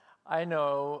I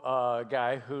know a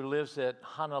guy who lives at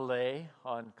Hanalei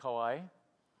on Kauai,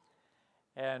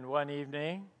 and one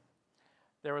evening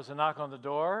there was a knock on the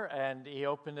door, and he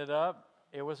opened it up.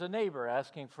 It was a neighbor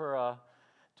asking to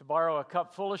borrow a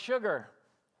cup full of sugar,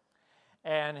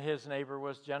 and his neighbor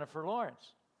was Jennifer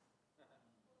Lawrence.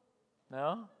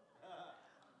 No?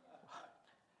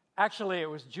 Actually, it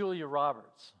was Julia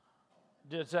Roberts.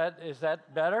 Is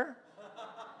that better?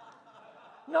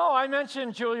 No, I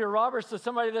mentioned Julia Roberts to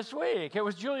somebody this week. It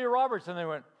was Julia Roberts, and they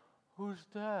went, "Who's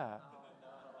that?"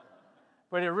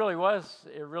 But it really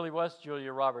was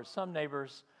Julia Roberts. Some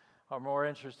neighbors are more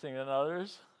interesting than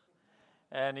others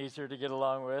and easier to get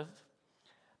along with.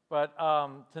 But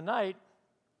tonight,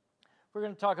 we're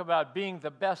going to talk about being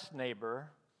the best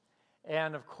neighbor.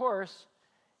 And of course,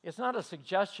 it's not a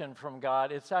suggestion from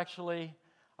God, it's actually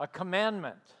a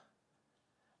commandment.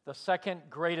 The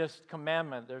second greatest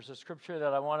commandment. There's a scripture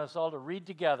that I want us all to read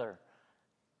together.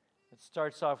 It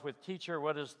starts off with, "Teacher,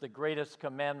 what is the greatest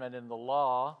commandment in the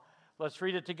law?" Let's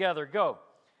read it together. Go.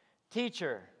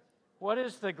 "Teacher, what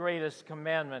is the greatest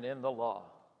commandment in the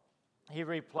law?" He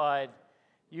replied,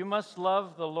 "You must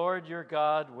love the Lord your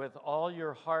God with all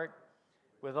your heart,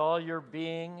 with all your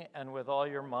being, and with all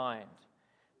your mind.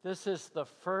 This is the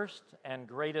first and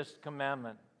greatest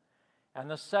commandment. And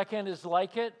the second is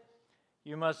like it.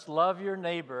 You must love your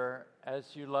neighbor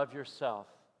as you love yourself.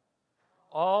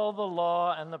 All the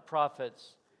law and the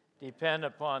prophets depend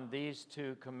upon these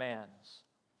two commands."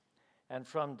 And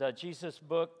from the Jesus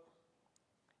book,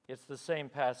 it's the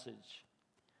same passage.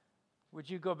 Would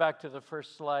you go back to the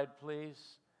first slide,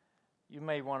 please? You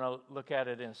may want to look at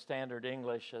it in standard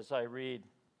English as I read.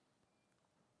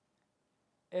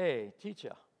 Hey,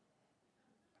 teacher.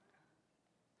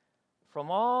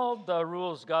 From all the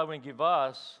rules God will give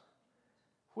us,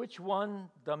 which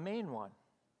one the main one?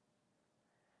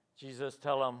 Jesus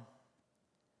tell him,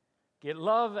 "Get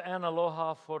love and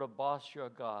aloha for the boss your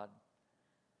God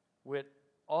with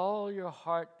all your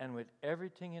heart and with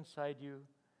everything inside you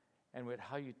and with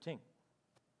how you think.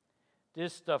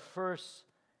 This is the first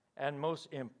and most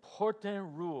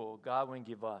important rule God will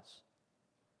give us.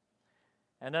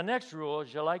 And the next rule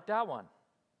is you like that one.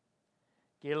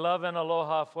 Get love and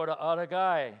aloha for the other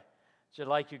guy, just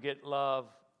like you get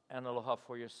love and aloha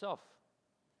for yourself.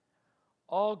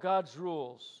 All God's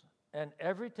rules and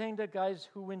everything that guys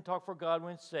who win talk for God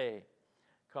will say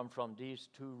come from these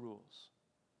two rules."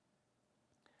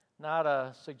 Not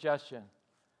a suggestion,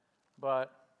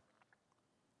 but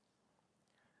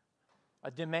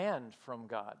a demand from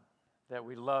God that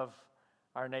we love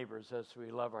our neighbors as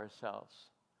we love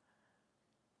ourselves.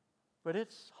 But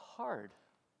it's hard.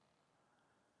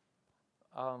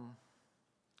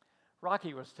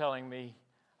 Rocky was telling me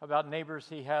about neighbors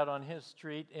he had on his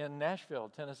street in Nashville,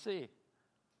 Tennessee.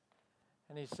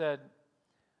 And he said,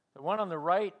 the one on the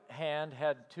right hand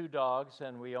had two dogs,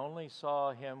 and we only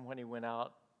saw him when he went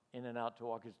out, in and out to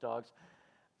walk his dogs.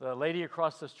 The lady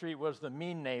across the street was the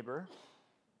mean neighbor,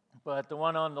 but the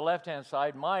one on the left-hand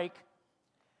side, Mike,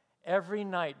 every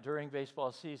night during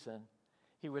baseball season,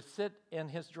 he would sit in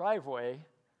his driveway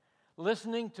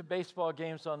listening to baseball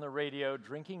games on the radio,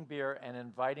 drinking beer, and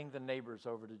inviting the neighbors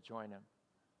over to join him.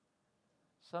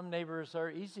 Some neighbors are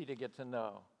easy to get to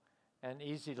know and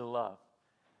easy to love.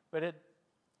 But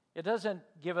it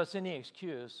doesn't give us any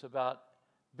excuse about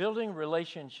building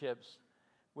relationships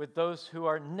with those who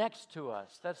are next to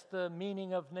us. That's the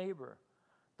meaning of neighbor,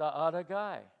 the other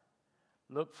guy.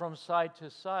 Look from side to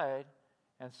side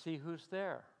and see who's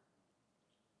there.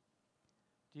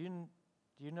 Do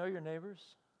you know your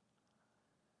neighbors?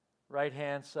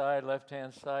 Right-hand side,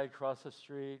 left-hand side, across the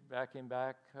street, back in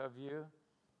back of you?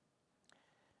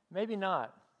 Maybe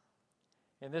not.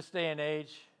 In this day and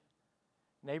age,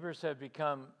 neighbors have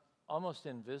become almost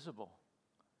invisible.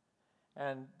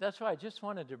 And that's why I just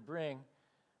wanted to bring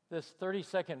this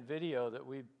 30-second video that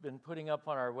we've been putting up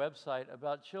on our website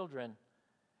about children.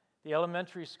 The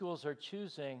elementary schools are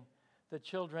choosing the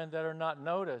children that are not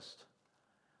noticed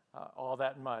all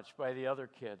that much by the other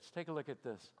kids. Take a look at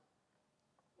this.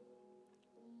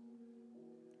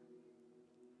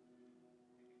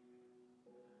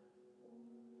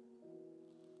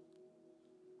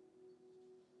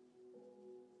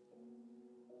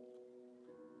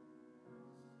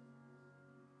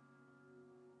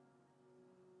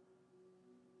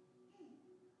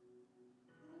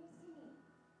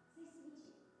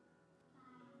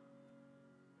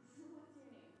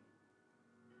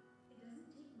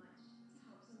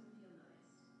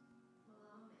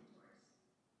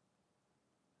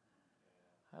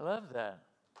 I love that.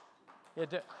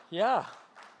 Yeah.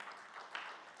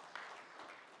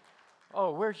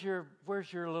 Oh, where's your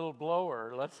little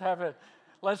blower? Let's have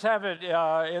Let's have it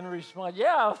in response.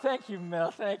 Yeah, thank you, Mel.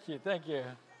 Thank you.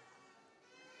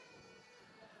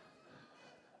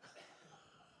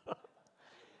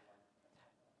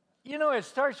 You know, it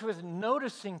starts with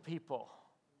noticing people,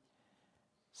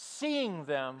 seeing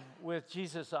them with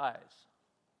Jesus' eyes.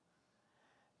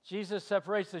 Jesus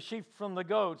separates the sheep from the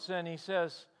goats, and he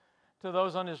says to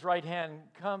those on his right hand,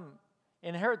 come,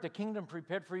 inherit the kingdom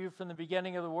prepared for you from the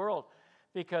beginning of the world.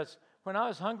 Because when I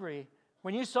was hungry,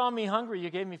 when you saw me hungry,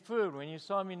 you gave me food. When you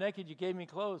saw me naked, you gave me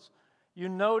clothes. You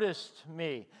noticed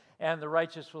me. And the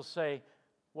righteous will say,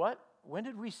 what? When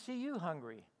did we see you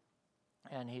hungry?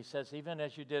 And he says, even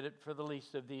as you did it for the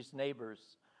least of these neighbors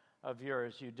of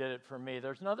yours, you did it for me.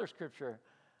 There's another scripture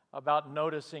about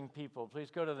noticing people. Please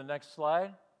go to the next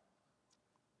slide.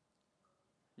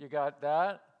 You got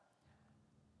that?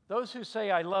 Those who say,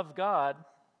 I love God,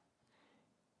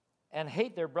 and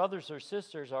hate their brothers or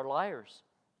sisters are liars.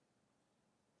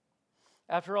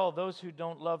 After all, those who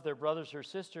don't love their brothers or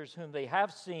sisters whom they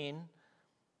have seen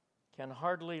can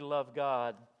hardly love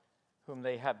God whom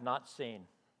they have not seen.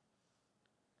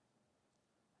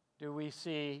 Do we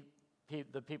see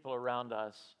the people around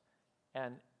us,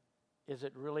 and is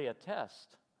it really a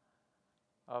test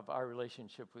of our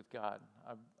relationship with God?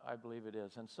 I believe it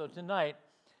is. And so tonight,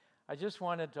 I just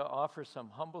wanted to offer some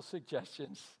humble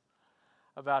suggestions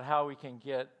about how we can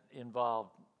get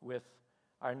involved with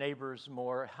our neighbors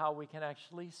more, how we can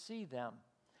actually see them.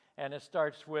 And it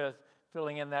starts with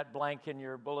filling in that blank in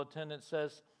your bulletin. It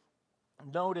says,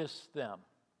 notice them.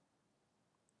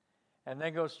 And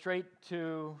then go straight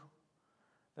to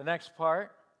the next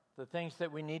part, the things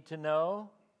that we need to know.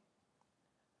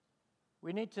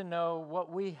 We need to know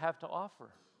what we have to offer.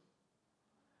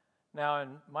 Now, in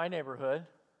my neighborhood,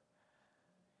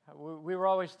 we were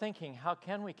always thinking, how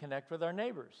can we connect with our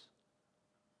neighbors?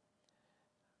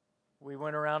 We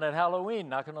went around at Halloween,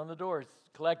 knocking on the doors,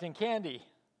 collecting candy.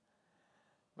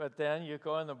 But then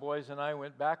Yuko and the boys and I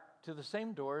went back to the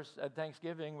same doors at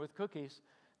Thanksgiving with cookies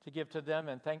to give to them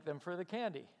and thank them for the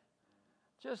candy.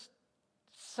 Just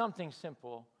something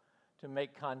simple to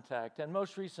make contact. And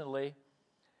most recently,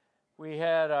 we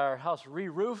had our house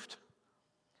re-roofed.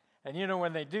 And you know,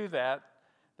 when they do that,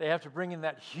 they have to bring in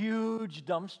that huge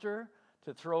dumpster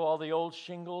to throw all the old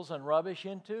shingles and rubbish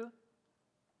into.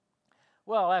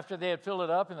 Well, after they had filled it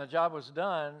up and the job was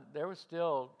done, there was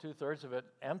still 2/3 of it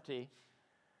empty.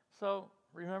 So,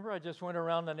 remember, I just went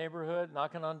around the neighborhood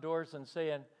knocking on doors and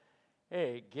saying,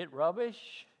 hey, get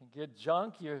rubbish, get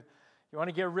junk, you want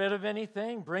to get rid of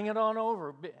anything, bring it on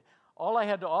over. All I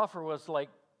had to offer was like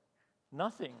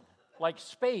nothing, like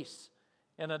space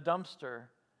in a dumpster.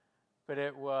 But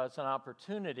it was an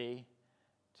opportunity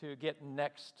to get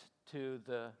next to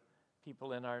the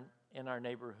people in our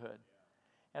neighborhood.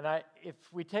 And if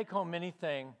we take home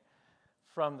anything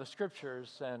from the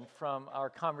scriptures and from our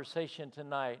conversation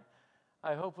tonight,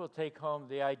 I hope we'll take home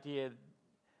the idea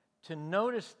to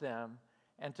notice them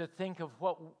and to think of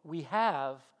what we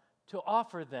have to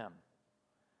offer them.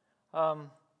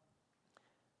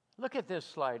 Look at this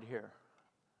slide here.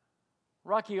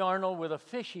 Rocky Arnold with a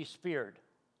fish he speared.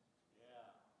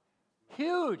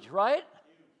 Huge, right?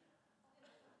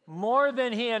 More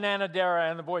than he and Anadara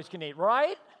and the boys can eat,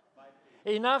 right?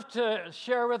 Enough to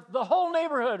share with the whole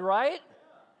neighborhood, right?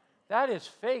 That is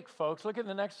fake, folks. Look at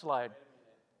the next slide.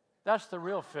 That's the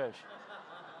real fish.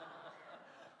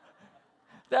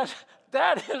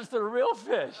 That is the real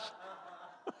fish.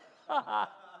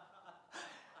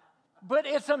 But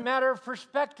it's a matter of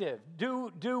perspective.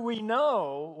 Do we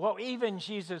know, well, even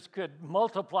Jesus could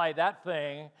multiply that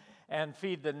thing and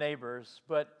feed the neighbors,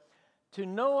 but to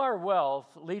know our wealth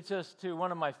leads us to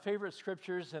one of my favorite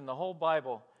scriptures in the whole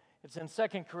Bible. It's in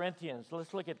 2 Corinthians.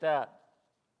 Let's look at that.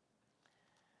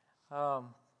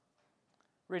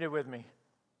 Read it with me.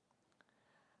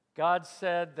 God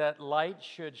said that light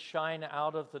should shine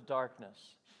out of the darkness.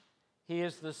 He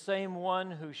is the same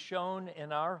one who shone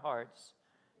in our hearts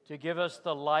to give us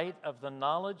the light of the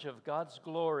knowledge of God's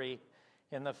glory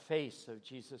in the face of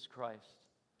Jesus Christ.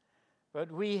 But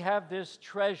we have this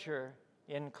treasure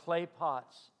in clay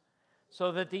pots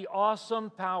so that the awesome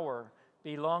power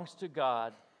belongs to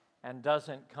God and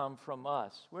doesn't come from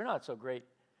us. We're not so great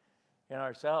in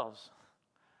ourselves.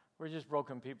 We're just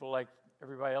broken people like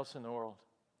everybody else in the world.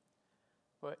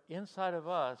 But inside of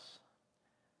us,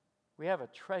 we have a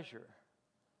treasure,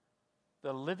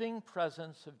 the living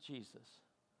presence of Jesus.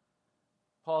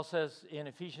 Paul says in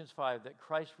Ephesians 5 that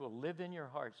Christ will live in your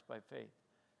hearts by faith.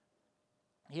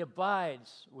 He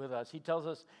abides with us. He tells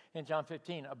us in John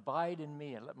 15, abide in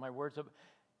me and let my words abide.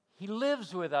 He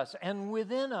lives with us and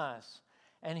within us,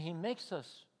 and he makes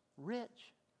us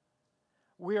rich.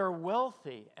 We are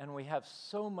wealthy, and we have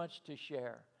so much to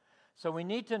share. So we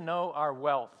need to know our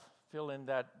wealth. Fill in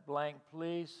that blank,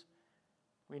 please.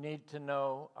 We need to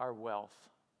know our wealth.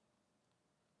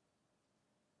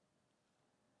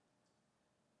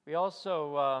 We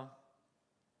also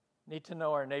need to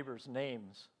know our neighbors'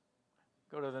 names.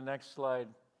 Go to the next slide.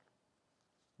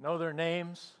 Know their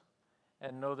names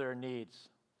and know their needs.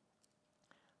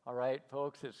 All right,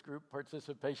 folks, it's group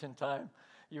participation time.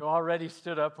 You already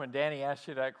stood up when Danny asked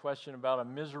you that question about a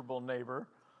miserable neighbor.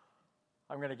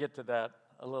 I'm going to get to that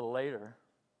a little later.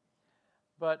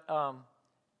 But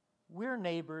we're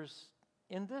neighbors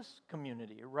in this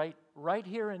community, right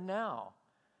here and now.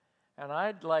 And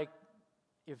I'd like,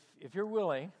 if you're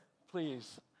willing,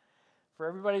 please, for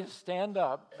everybody to stand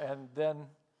up, and then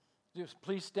just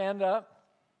please stand up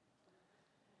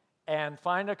and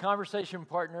find a conversation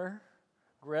partner.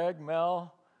 Greg,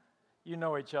 Mel, you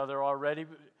know each other already.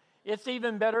 It's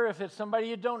even better if it's somebody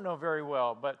you don't know very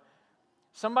well, but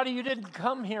somebody you didn't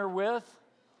come here with,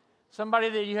 somebody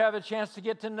that you have a chance to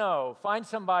get to know. Find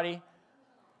somebody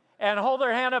and hold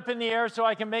their hand up in the air so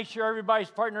I can make sure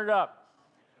everybody's partnered up.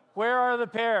 Where are the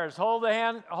pairs? Hold the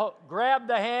hand, grab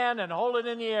the hand and hold it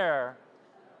in the air.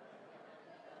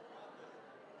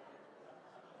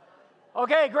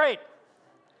 Okay, great.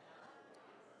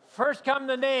 First come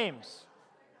the names.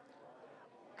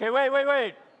 Okay,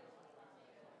 wait.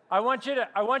 I want you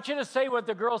to say what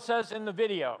the girl says in the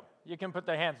video. You can put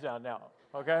the hands down now,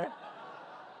 okay?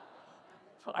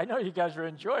 I know you guys are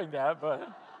enjoying that, but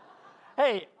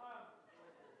hey,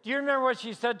 do you remember what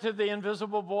she said to the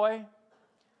invisible boy?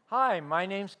 Hi, my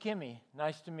name's Kimmy.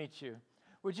 Nice to meet you.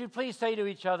 Would you please say to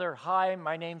each other, hi,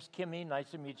 my name's Kimmy. Nice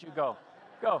to meet you. Go,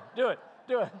 do it.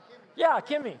 Yeah,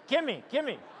 Kimmy.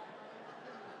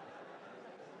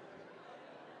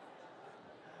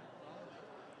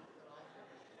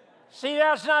 See,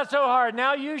 that's not so hard.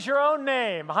 Now use your own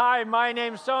name. Hi, my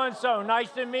name's so-and-so.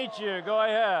 Nice to meet you. Go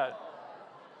ahead.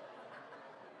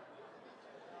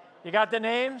 You got the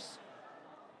names?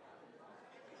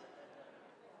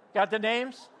 Got the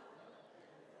names?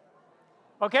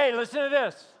 Okay, listen to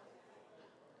this.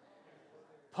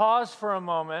 Pause for a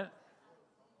moment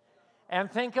and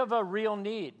think of a real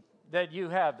need that you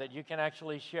have that you can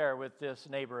actually share with this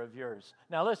neighbor of yours.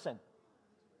 Now listen,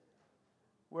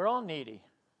 we're all needy.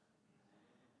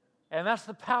 And that's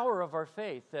the power of our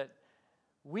faith, that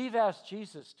we've asked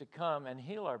Jesus to come and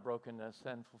heal our brokenness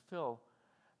and fulfill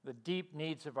the deep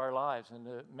needs of our lives and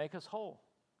to make us whole.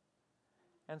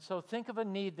 And so think of a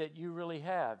need that you really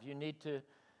have. You need to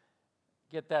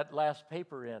get that last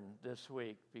paper in this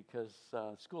week because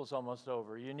school's almost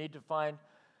over. You need to find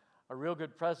a real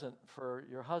good present for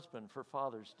your husband for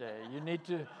Father's Day.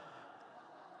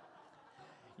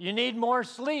 You need more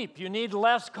sleep. You need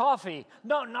less coffee.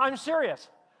 No, I'm serious.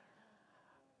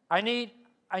 I need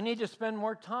to spend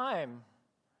more time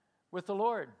with the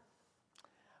Lord.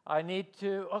 I need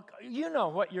to, you know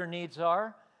what your needs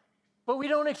are, but we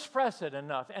don't express it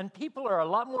enough. And people are a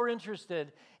lot more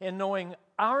interested in knowing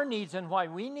our needs and why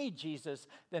we need Jesus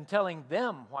than telling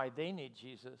them why they need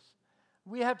Jesus.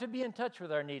 We have to be in touch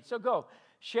with our needs. So go,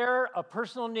 share a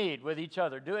personal need with each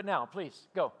other. Do it now, please.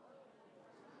 Go.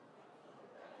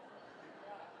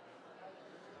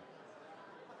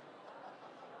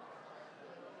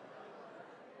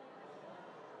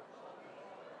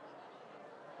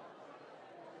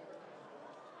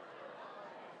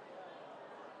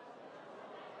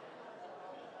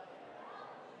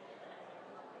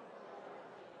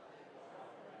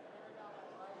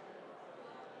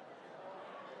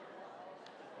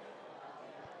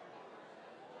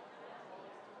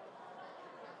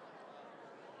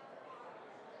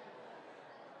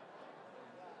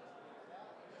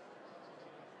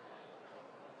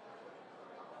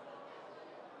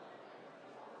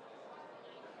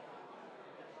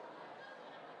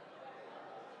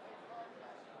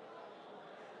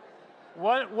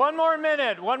 One more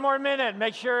minute.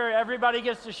 Make sure everybody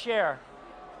gets to share.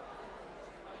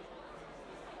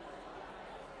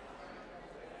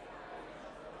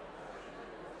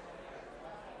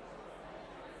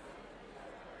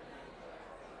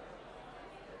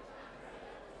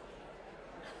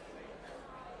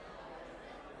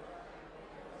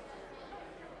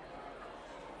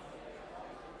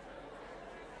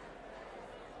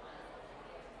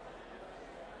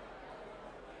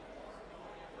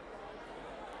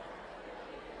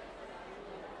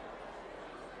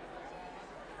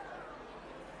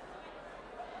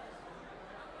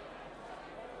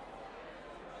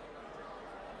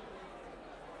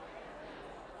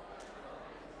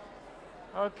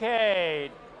 Okay,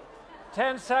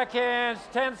 10 seconds.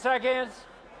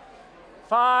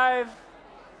 5,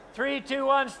 3, 2,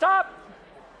 1, stop.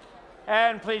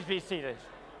 And please be seated.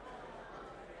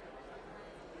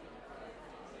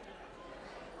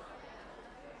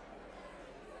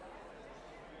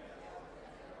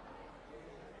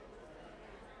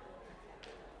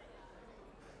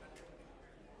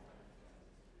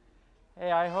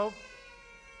 Hey, I hope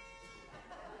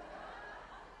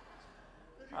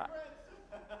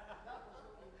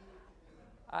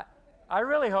I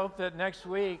really hope that next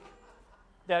week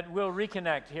that we'll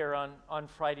reconnect here on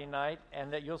Friday night,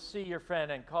 and that you'll see your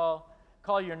friend and call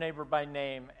your neighbor by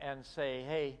name and say,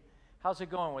 hey, how's it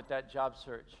going with that job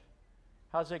search?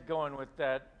 How's it going with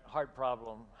that heart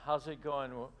problem? How's it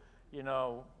going,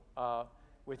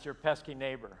 with your pesky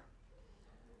neighbor?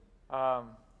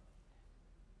 And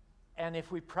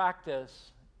if we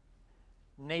practice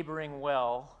neighboring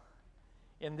well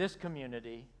in this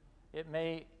community, it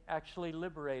may actually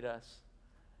liberate us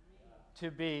to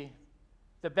be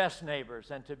the best neighbors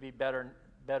and to be better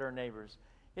neighbors.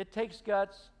 It takes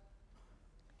guts,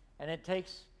 and it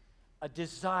takes a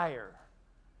desire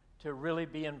to really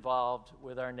be involved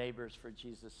with our neighbors for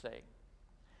Jesus' sake.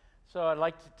 So I'd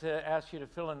like to ask you to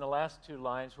fill in the last two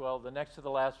lines. Well, the next to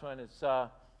the last one is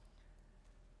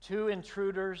 2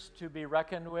 intruders to be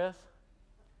reckoned with.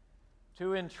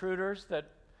 2 intruders that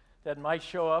might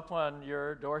show up on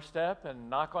your doorstep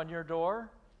and knock on your door.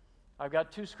 I've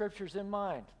got 2 scriptures in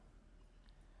mind.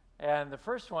 And the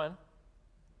first one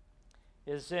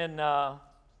is in the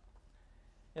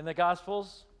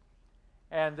Gospels,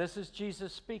 and this is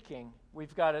Jesus speaking.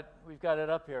 We've got it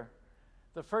up here.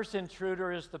 The first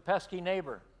intruder is the pesky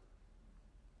neighbor.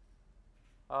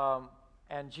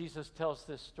 And Jesus tells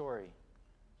this story.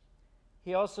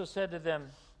 He also said to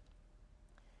them,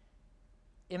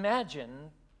 imagine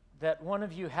that one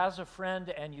of you has a friend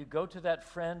and you go to that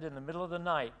friend in the middle of the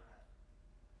night.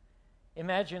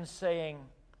 Imagine saying,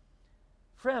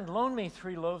 friend, loan me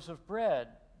 3 loaves of bread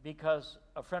because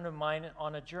a friend of mine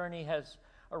on a journey has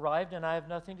arrived and I have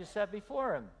nothing to set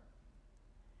before him.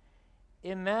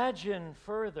 Imagine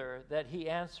further that he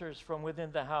answers from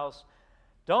within the house,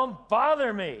 don't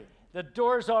bother me. The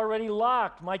door's already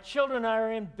locked. My children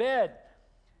are in bed.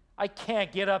 I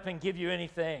can't get up and give you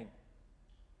anything.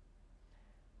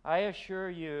 I assure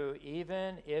you,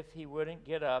 even if he wouldn't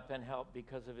get up and help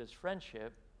because of his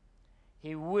friendship,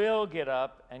 he will get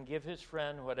up and give his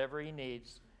friend whatever he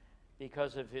needs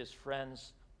because of his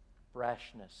friend's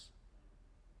brashness.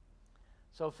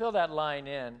 So fill that line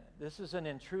in. This is an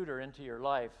intruder into your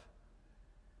life,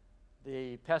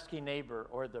 the pesky neighbor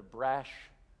or the brash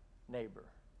neighbor.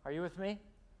 Are you with me?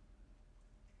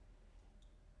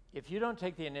 If you don't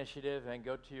take the initiative and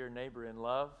go to your neighbor in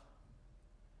love,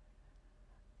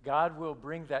 God will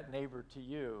bring that neighbor to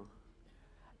you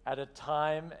at a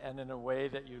time and in a way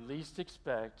that you least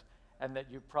expect and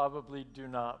that you probably do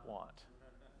not want.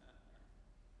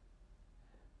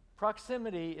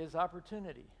 Proximity is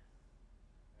opportunity.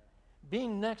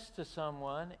 Being next to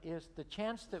someone is the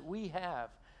chance that we have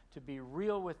to be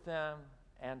real with them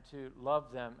and to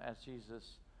love them as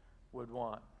Jesus would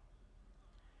want.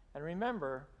 And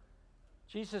remember,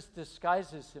 Jesus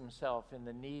disguises himself in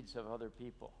the needs of other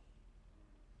people.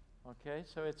 Okay,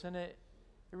 so it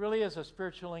really is a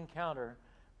spiritual encounter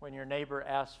when your neighbor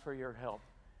asks for your help.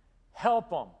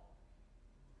 Help them.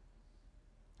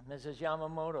 Mrs.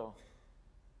 Yamamoto.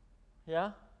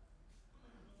 Yeah?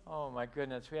 Oh my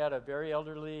goodness, we had a very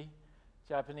elderly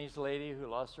Japanese lady who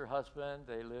lost her husband.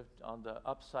 They lived on the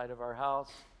upside of our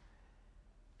house.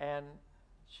 And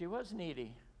she was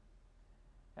needy.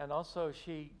 And also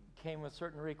she came with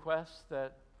certain requests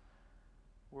that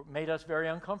made us very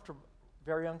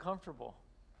uncomfortable.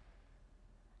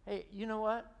 Hey, you know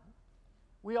what?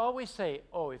 We always say,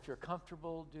 oh, if you're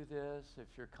comfortable, do this.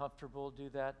 If you're comfortable, do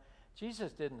that.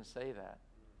 Jesus didn't say that.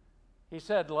 He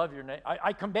said, love your neighbor.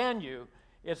 I command you.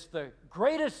 It's the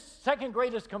second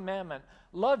greatest commandment.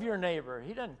 Love your neighbor.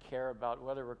 He doesn't care about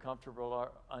whether we're comfortable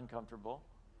or uncomfortable.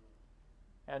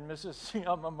 And Mrs.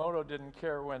 Yamamoto didn't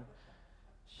care when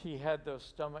she had those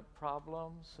stomach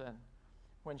problems and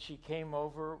when she came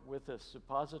over with a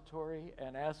suppository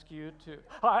and asked you to,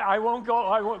 I won't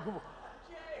go.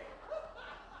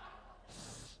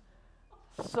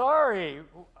 Sorry,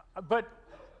 but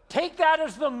take that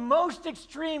as the most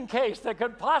extreme case that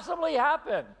could possibly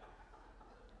happen.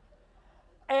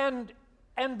 And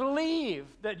believe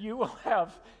that you will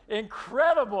have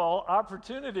incredible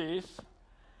opportunities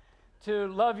to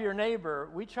love your neighbor.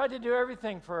 We tried to do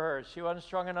everything for her. She wasn't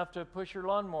strong enough to push her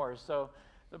lawnmower, so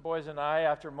the boys and I,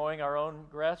 after mowing our own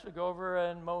grass, would go over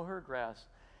and mow her grass.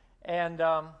 And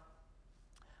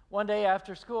one day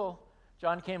after school,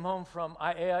 John came home from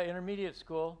IAEA Intermediate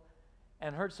School,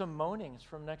 and heard some moanings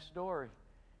from next door.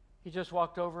 He just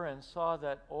walked over and saw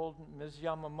that old Ms.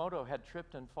 Yamamoto had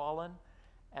tripped and fallen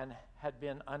and had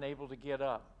been unable to get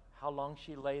up. How long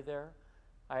she lay there,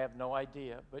 I have no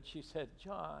idea. But she said,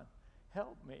 "John,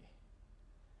 help me."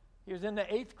 He was in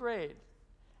the 8th grade,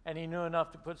 and he knew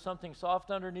enough to put something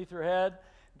soft underneath her head,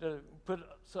 to put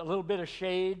a little bit of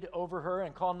shade over her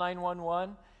and call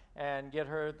 911 and get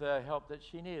her the help that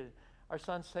she needed. Our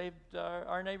son saved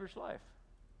our neighbor's life.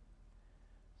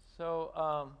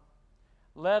 So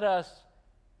let us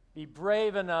be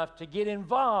brave enough to get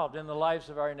involved in the lives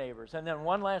of our neighbors. And then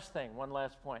one last thing, one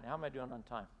last point. How am I doing on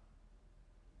time?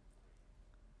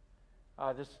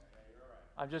 I'm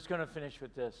just going to finish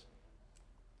with this.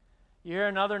 You hear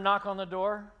another knock on the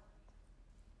door?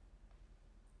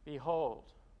 Behold,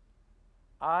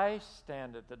 I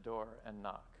stand at the door and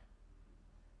knock.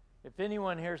 If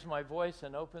anyone hears my voice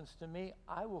and opens to me,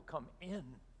 I will come in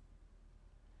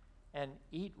and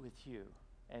eat with you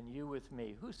and you with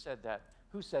me. Who said that?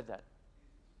 Who said that?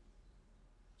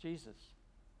 Jesus.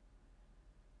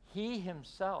 He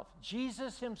himself,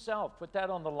 Jesus himself, put that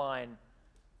on the line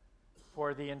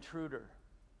for the intruder.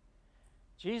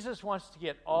 Jesus wants to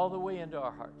get all the way into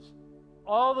our hearts,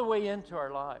 all the way into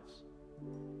our lives.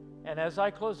 And as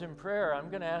I close in prayer, I'm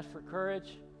going to ask for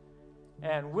courage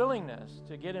and willingness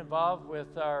to get involved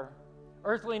with our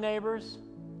earthly neighbors.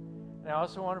 And I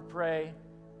also want to pray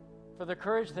for the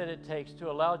courage that it takes to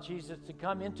allow Jesus to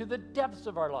come into the depths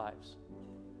of our lives.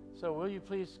 So will you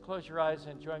please close your eyes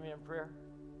and join me in prayer?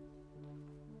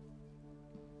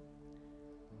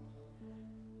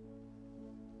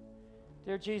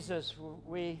 Dear Jesus,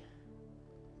 we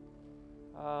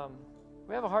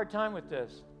have a hard time with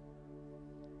this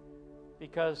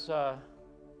because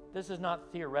this is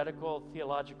not theoretical,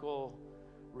 theological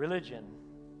religion.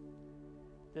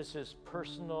 This is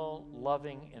personal,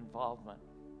 loving involvement.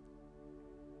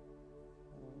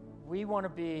 We want to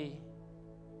be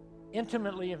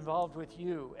intimately involved with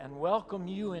you and welcome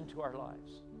you into our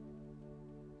lives.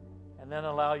 And then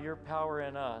allow your power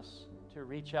in us to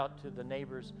reach out to the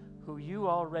neighbors who you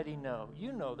already know.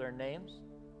 You know their names,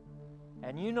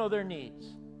 and you know their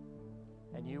needs,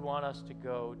 and you want us to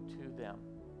go to them.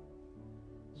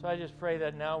 So I just pray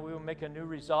that now we will make a new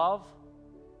resolve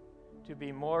to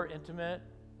be more intimate,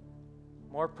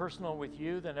 more personal with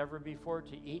you than ever before,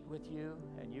 to eat with you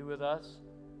and you with us,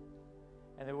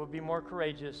 and that we'll be more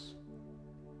courageous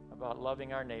about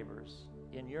loving our neighbors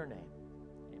in your name.